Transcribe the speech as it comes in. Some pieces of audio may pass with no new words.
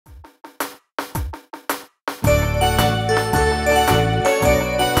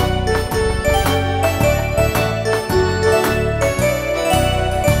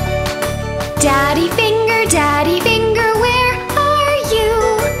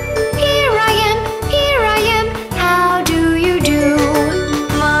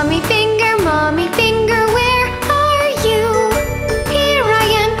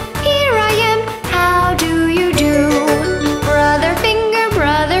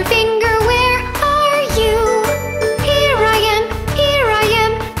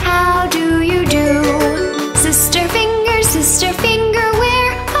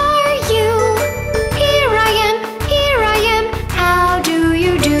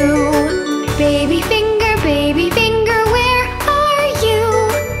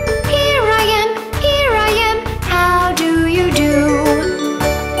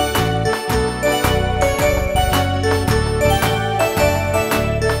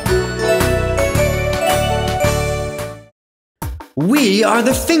We are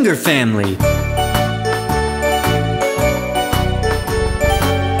the finger family.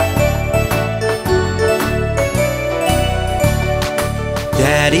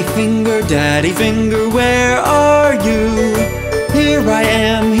 Daddy finger, where are you? Here I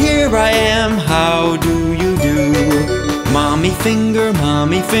am, how do you do? Mommy finger,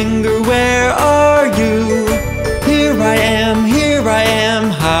 where are you? Here I am,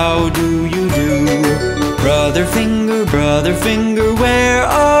 how do you do? Brother finger, where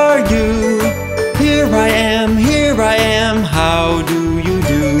are you? Here I am, how do you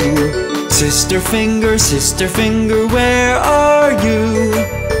do? Sister finger, where are you?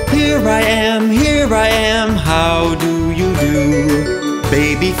 Here I am, how do you do?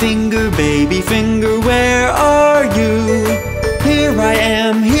 Baby finger, where are you? Here I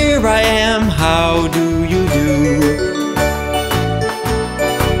am, how do you do?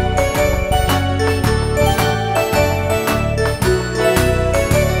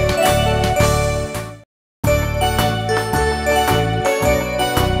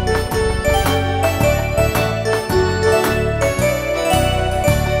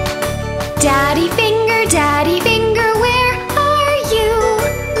 Daddy finger, where are you?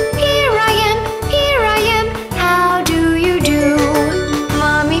 Here I am, how do you do?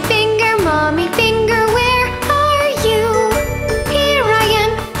 Mommy finger, where are you? Here I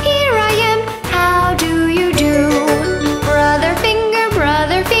am, how do you do? Brother finger,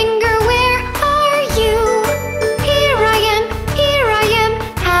 where are you? Here I am,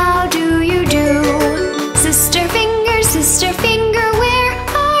 how do you do? Sister finger, where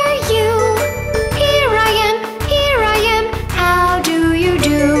are you? Here I am, how do you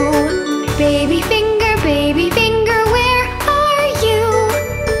do? Baby finger, where are you?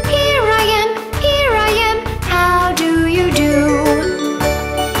 Here I am, how do you do?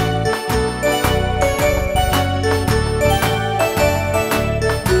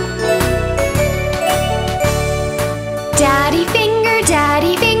 Daddy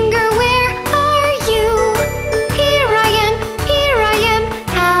finger, where are you? Here I am,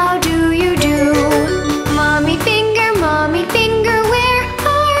 how do you do? Mommy finger, where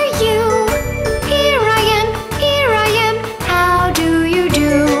are you? Here I am, how do you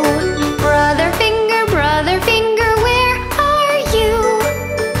do? Brother finger, where are you?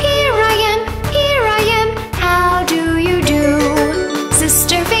 Here I am, how do you do?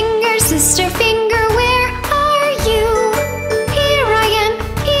 Sister finger, where are you? Here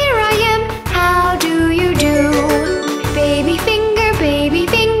I am, how do you do? Baby finger,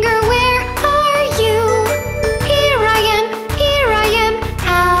 where are you? Here I am,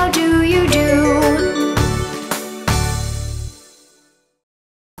 how do you do?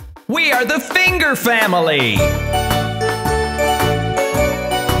 We are the finger family.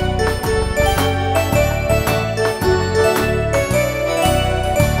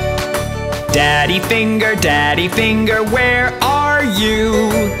 Daddy finger, where are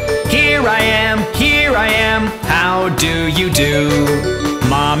you? Here I am, how do you do?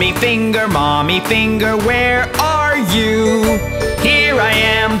 Mommy finger, where are you? Here I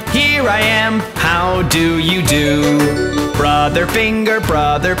am, how do you do? Brother finger,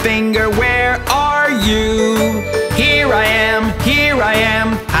 where are you? Here I am,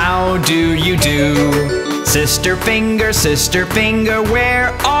 how do you do? Sister finger, where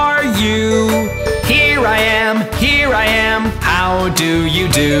are you? Here I am, how do you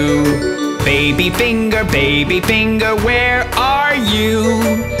do? Baby finger, where are you?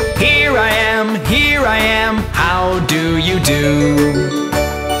 Here I am, how do you do?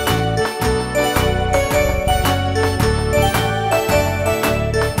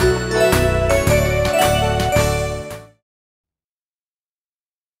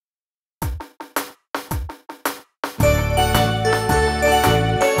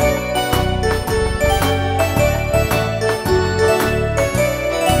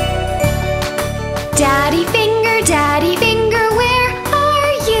 Daddy finger, where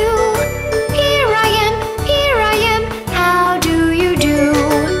are you? Here I am, how do you do?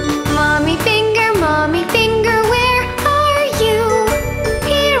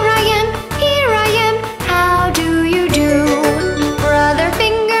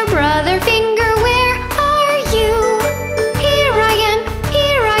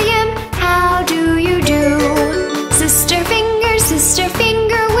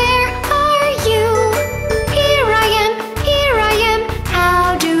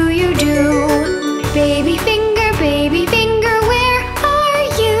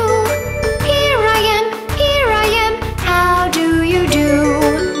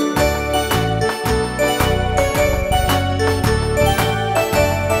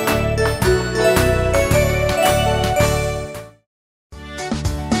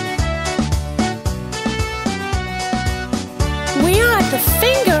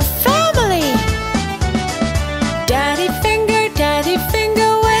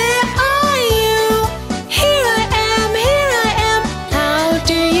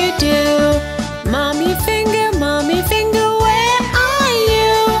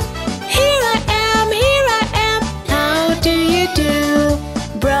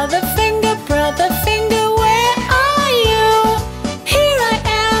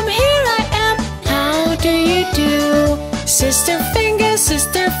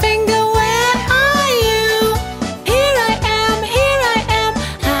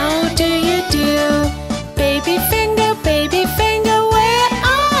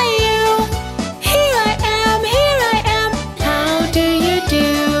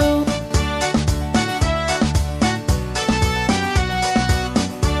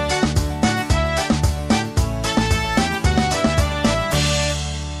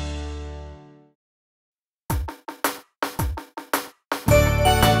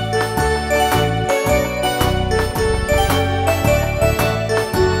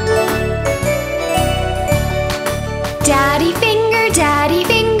 Daddy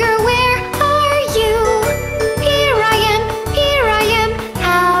finger, where are you? Here I am,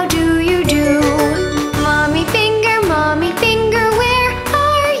 how do you do? Mommy finger, where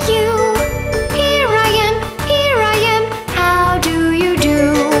are you? Here I am, how do you do?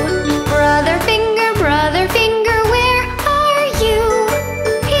 Brother finger, where are you?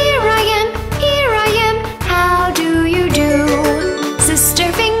 Here I am, how do you do? Sister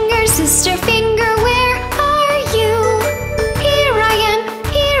finger, where are you? Here I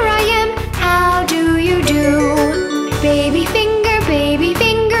am, how do you do? Baby finger,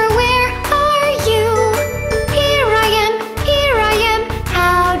 where are you? Here I am,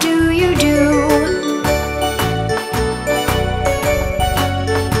 how do you do?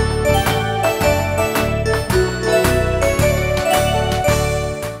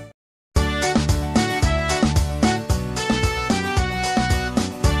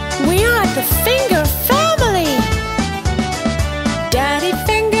 We are the finger family. Daddy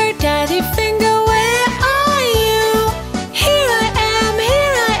finger, where are you? Here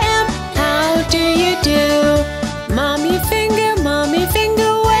I am, how do you do? Mommy finger, where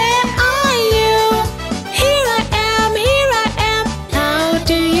are you? Here I am, how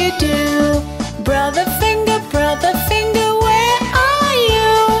do you do? Brother finger, where are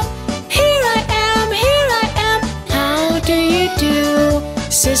you? Here I am, how do you do?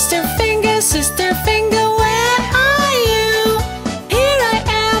 Sister finger, where are you? Here I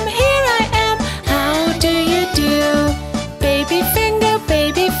am, how do you do? Baby finger,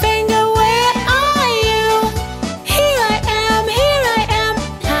 where are you? Here I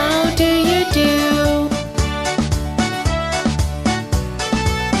am, how do you do?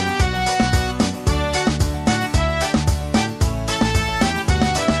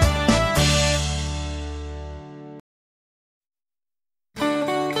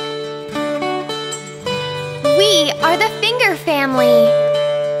 We are the finger family.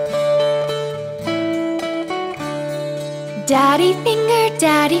 Daddy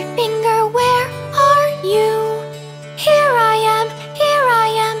finger, where are you? Here I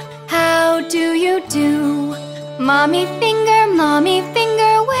am, how do you do? Mommy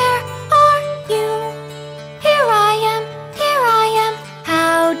finger, where are you? Here I am,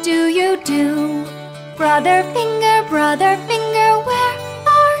 how do you do? Brother finger, where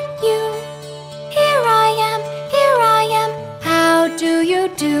are you? Here I am, how do you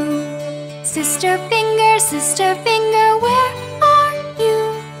do? Sister finger, where are you?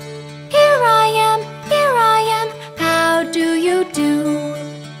 Here I am, how do you do?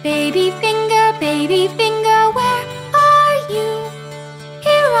 Baby finger, where are you?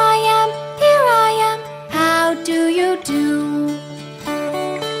 Here I am, how do you do?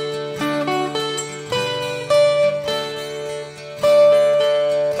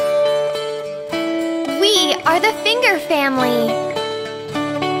 We are the finger family.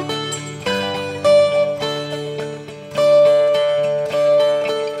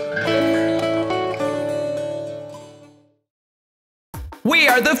 We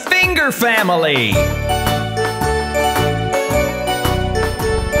are the finger family.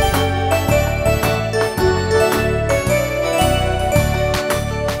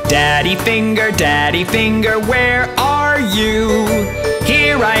 Daddy finger, where are you?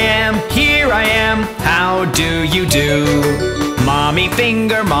 Here I am, how do you do? Mommy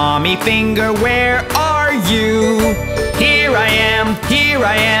finger, where are you? Here I am,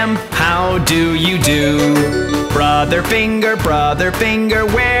 how do you do? Brother finger,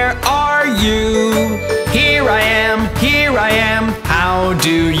 where are you? Here I am, how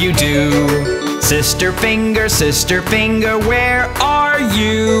do you do? Sister finger, where are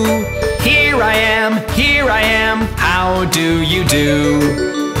you? Here I am, how do you do?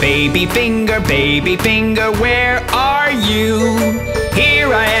 Baby finger, where are you?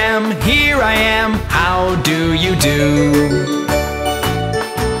 Here I am, how do you do?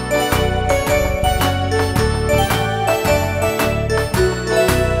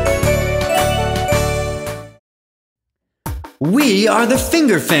 We are the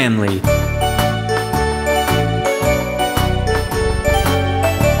finger family.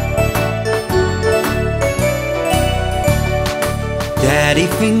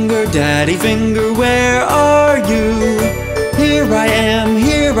 Daddy finger, where are you? Here I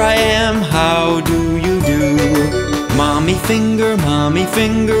am, how do you do? Mommy finger,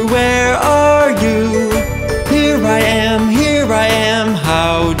 where are you? Here I am,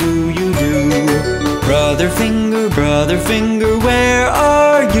 how do you do? Brother finger, where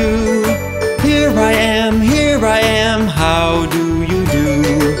are you? Here I am, how do you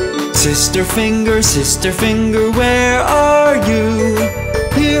do? Sister finger, where are you?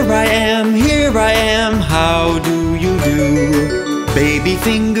 Here I am, how do you do?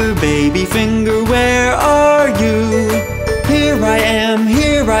 finger, where are you? Here I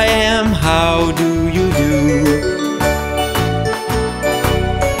am, how do you do?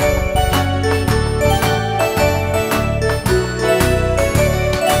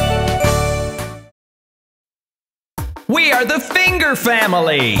 We are the finger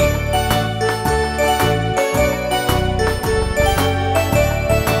family.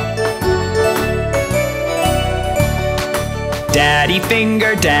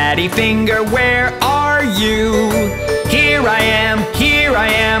 Daddy finger, where are you? Here I am,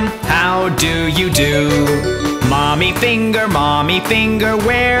 how do you do? Mommy finger,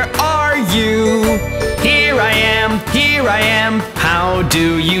 where are you? Here I am, how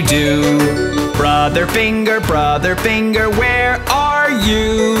do you do? Brother finger, where are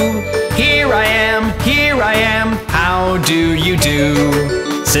you? Here I am, how do you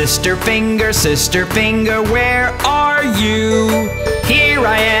do? Sister finger, where are you? Here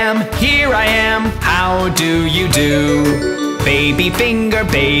I am, how do you do? Baby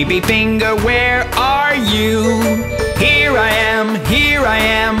finger, where are you? Here I am,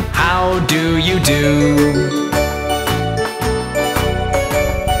 how do you do?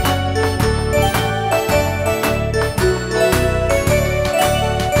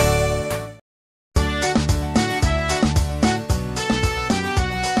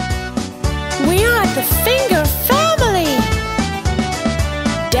 We are the finger family.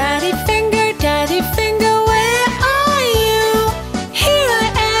 Daddy finger, where are you? Here I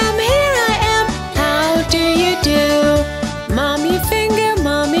am, how do you do? Mommy finger,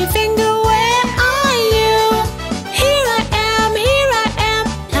 where are you? Here I am,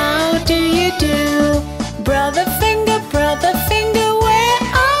 how do you do? Brother finger, where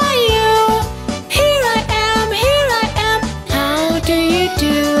are you? Here I am, how do you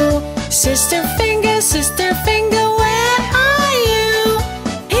do? Sister finger, where are you?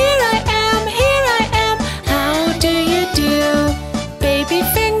 Here I am, how do you do? Baby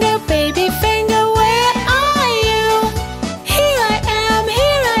finger, where are you? Here I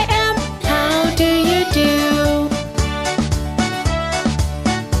am, how do you do?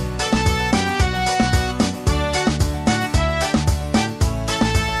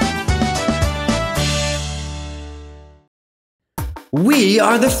 We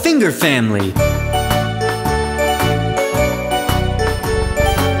are the finger family.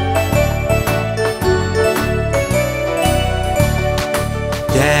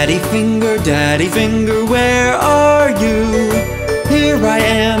 Daddy finger, where are you? Here I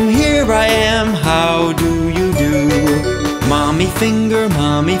am, how do you do? Mommy finger,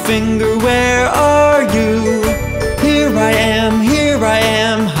 where are you? Here I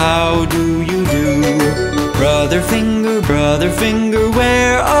am, how do you do? Brother finger,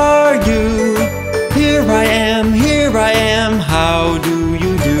 where are you? Here I am, how do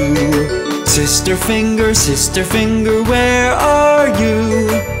you do? Sister finger, where are you?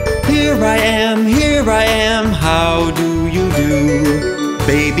 Here I am, how do you do?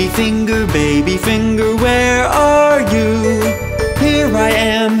 Baby finger, where are you? Here I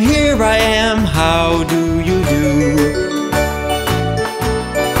am, how do you do?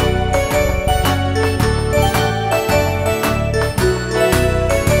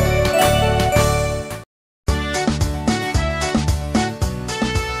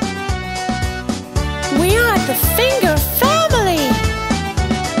 We are the finger family.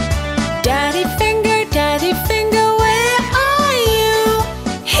 Daddy finger, where are you?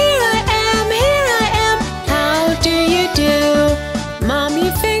 Here I am, how do you do? Mommy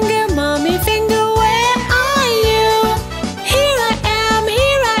finger, where are you? Here I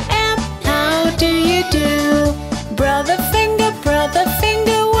am, how do you do? Brother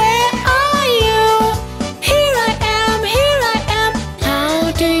finger, where are you? Here I am,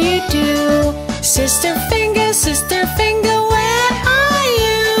 how do you do? Sister finger, where are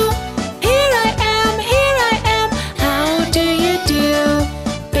you? Here I am, how do you do?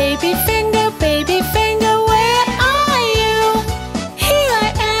 Baby finger, where are you? Here I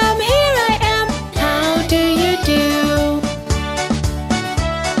am, how do you do?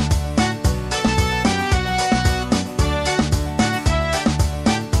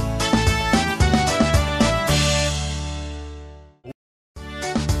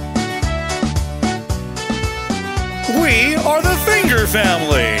 We are the finger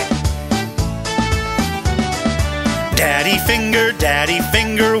family. Daddy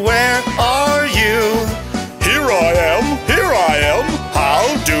finger, where are you? Here I am, how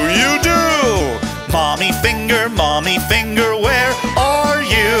do you do? Mommy finger, where are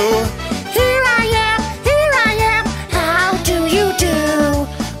you? Here I am, how do you do?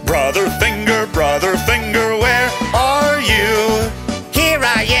 Brother finger, where are you? Here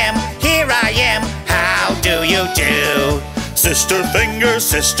Sister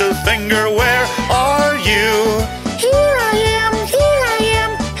finger, where are you? Here I am,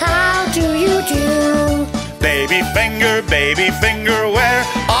 how do you do? Baby finger, where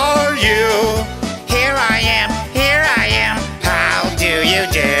are you? Here I am, how do you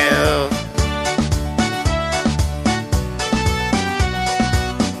do?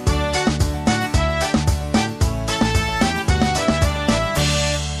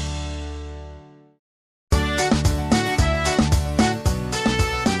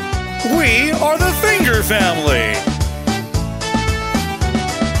 We are the Finger family.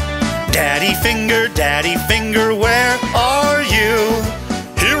 Daddy finger, where are you?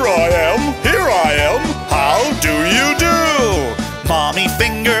 Here I am, how do you do? Mommy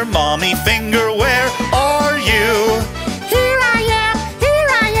finger, where are you? Here I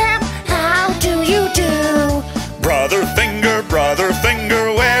am, how do you do? Brother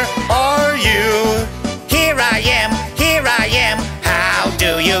finger, where are you? Here I am, how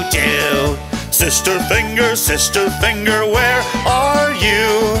do you do? Sister finger, where are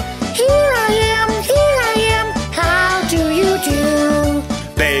you? Here I am, how do you do?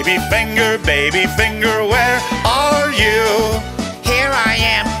 Baby finger, where are you? Here I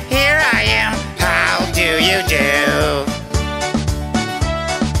am, how do you do?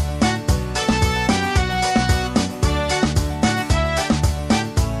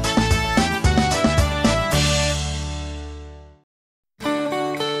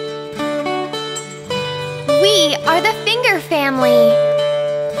 We are the Finger family.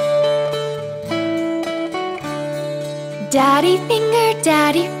 Daddy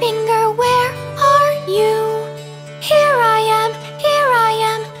finger, where are you? Here I am,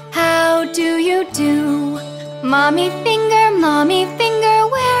 how do you do? Mommy finger,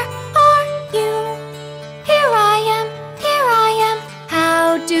 where are you? Here I am,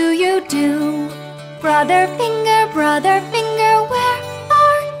 how do you do? Brother finger, where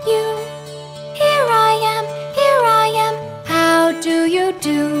are you? Here I am, how do you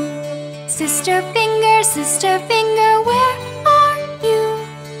do? Sister finger, where are you?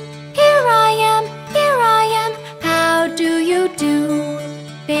 Here I am, how do you do?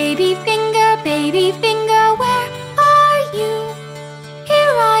 Baby finger, where are you?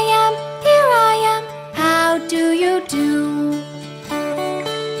 Here I am, how do you do?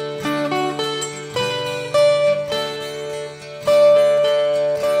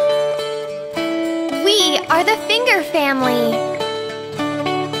 We are the Finger family.